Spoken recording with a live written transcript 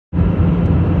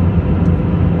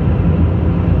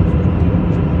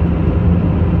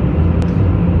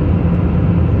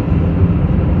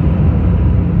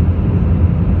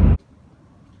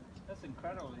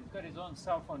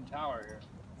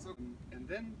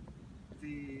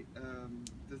then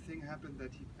the thing happened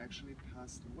that he actually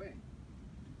passed away.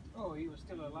 Oh, he was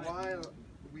still alive. While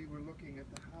we were looking at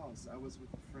the house, I was with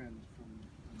a friend from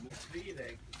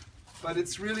the... But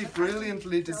it's really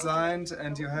brilliantly designed,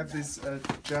 and you have this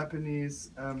Japanese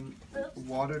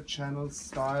water channel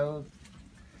style,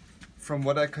 from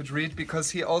what I could read,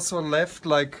 because he also left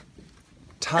like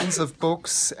tons of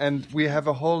books, and we have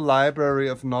a whole library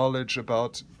of knowledge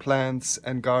about plants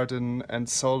and garden and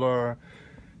solar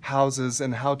houses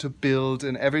and how to build,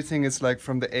 and everything is like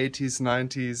from the 80s,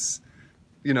 90s,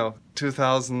 you know,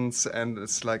 2000s, and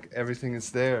it's like everything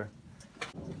is there.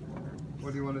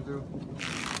 What do you want to do?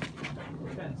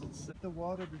 The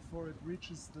water before it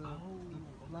reaches the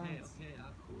plants.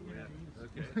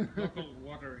 Okay. Local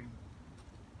watering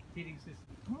heating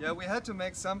system. Yeah, we had to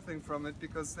make something from it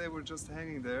because they were just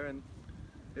hanging there, and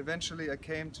eventually I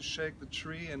came to shake the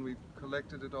tree and we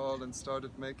collected it all and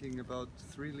started making about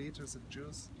 3 liters of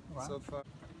juice so far.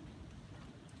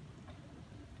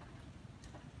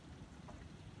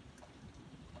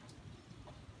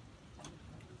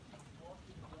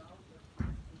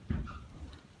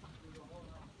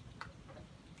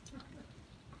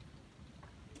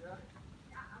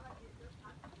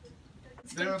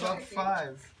 There are about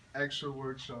 5 actual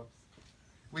workshops.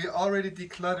 We already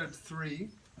decluttered 3.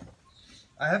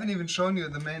 I haven't even shown you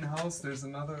the main house. There's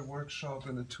another workshop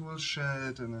and a tool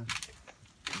shed and a...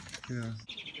 Yeah.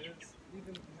 There's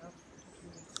even enough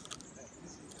tools that you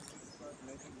can start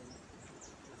making them.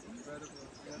 It's incredible.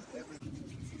 We have everything.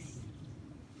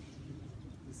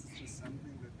 This is just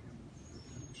something that can be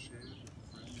shared with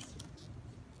friends.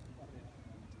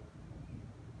 And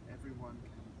everyone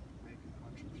can make a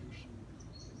contribution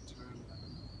in turn.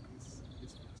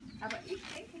 Aber ich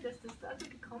denke, dass das dazu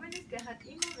gekommen ist, der hat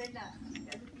immer, wenn er,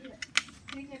 also hier,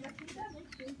 hängen ja noch Kinder,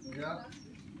 nicht? Ja.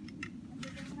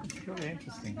 It's really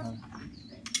interesting, huh?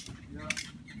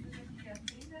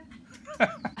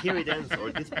 Here it ends,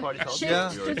 or this part is also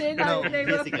Yeah. yours. No.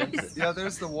 Basic Yeah,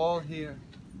 there's the wall here.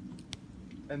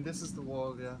 And this is the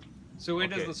wall, yeah. So where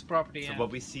does Okay. this property So end?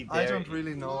 what we see I there, don't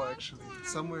really know actually.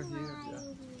 Somewhere here,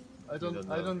 yeah. I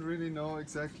don't really know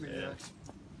exactly yet.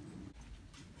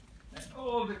 And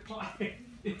all the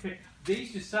clients, they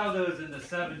used to sell those in the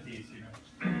 70s, you know.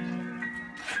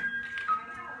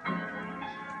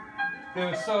 They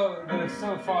were so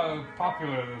far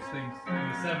popular, those things, in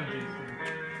the 70s.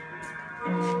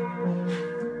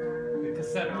 The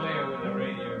cassette player with a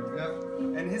radio.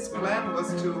 Yeah. And his plan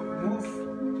was to move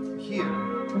here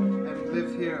and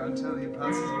live here until he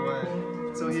passes away.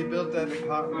 So he built that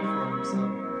apartment for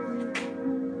himself.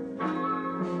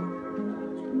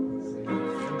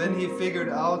 And then he figured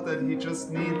out that he just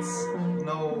needs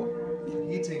no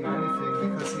heating or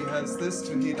anything because he has this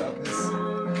to heat up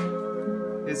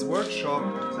his workshop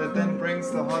that then brings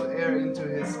the hot air into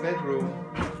his bedroom.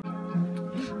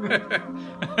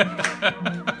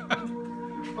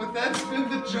 But that's been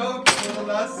the joke for the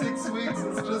last 6 weeks.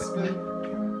 It's just been,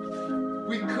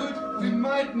 we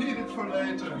might need it for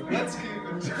later. Let's keep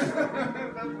it.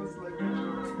 That was like a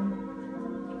joke.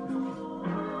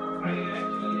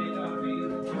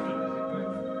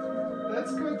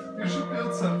 That's good. You should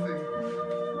build something.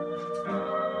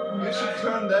 You should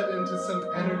turn that into some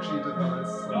energy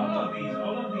device. All of these,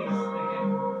 all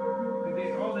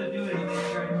they do is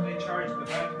they charge the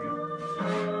battery.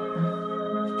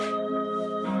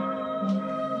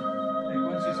 Like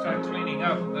once you start cleaning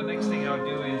up, the next thing I'll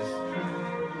do is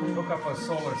hook up a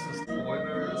solar system.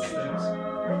 Boilers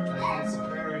that is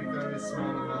very, very small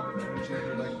amount of energy.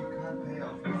 They're like, you can't pay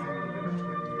off within even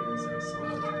 20 years or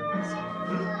solar panels.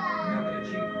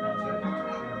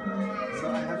 So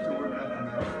I have to work on that.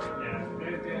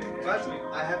 But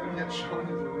I haven't yet shown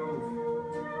you the roof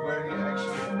where he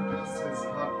actually produced his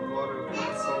hot water with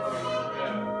the solar.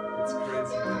 Yeah. It's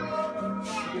crazy.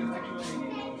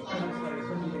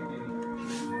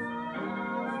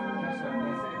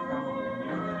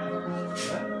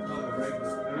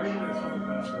 The regular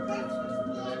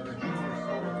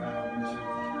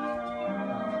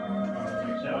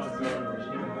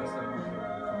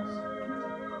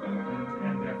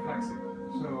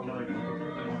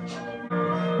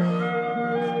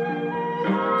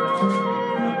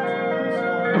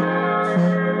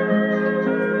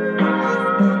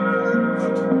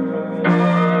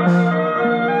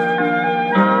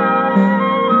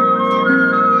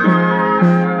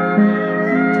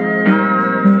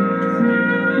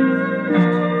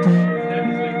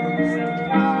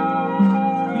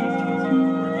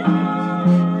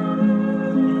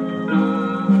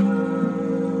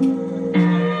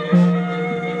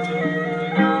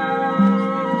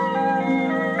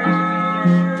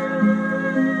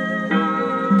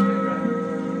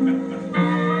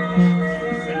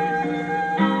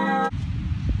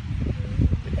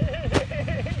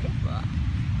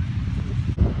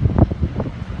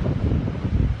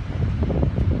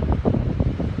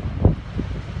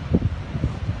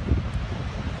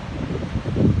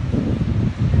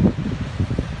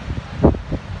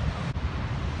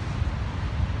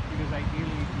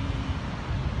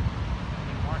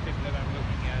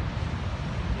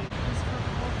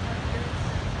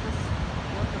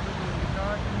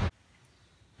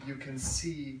can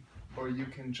see, or you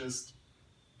can just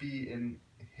be in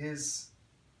his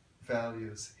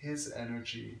values, his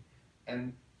energy,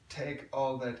 and take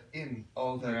all that in,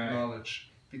 all that Right.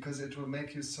 knowledge, because it will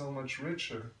make you so much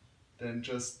richer than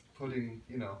just putting,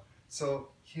 you know. So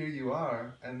here you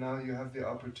are, and now you have the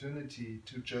opportunity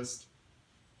to just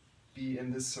be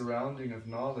in this surrounding of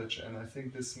knowledge, and I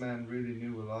think this man really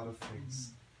knew a lot of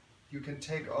things. You can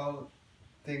take all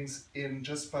things in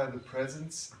just by the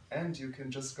presence, and you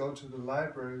can just go to the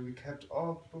library. We kept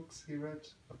all books he read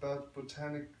about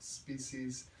botanic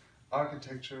species,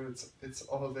 architecture, it's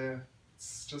all there.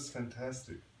 It's just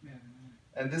fantastic. Yeah.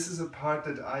 And this is a part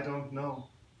that I don't know,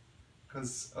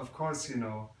 because of course, you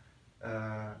know,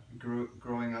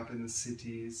 growing up in the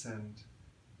cities and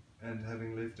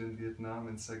having lived in Vietnam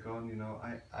and Saigon, you know,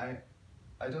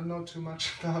 I don't know too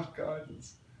much about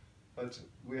gardens, but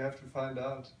we have to find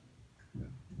out. Yeah.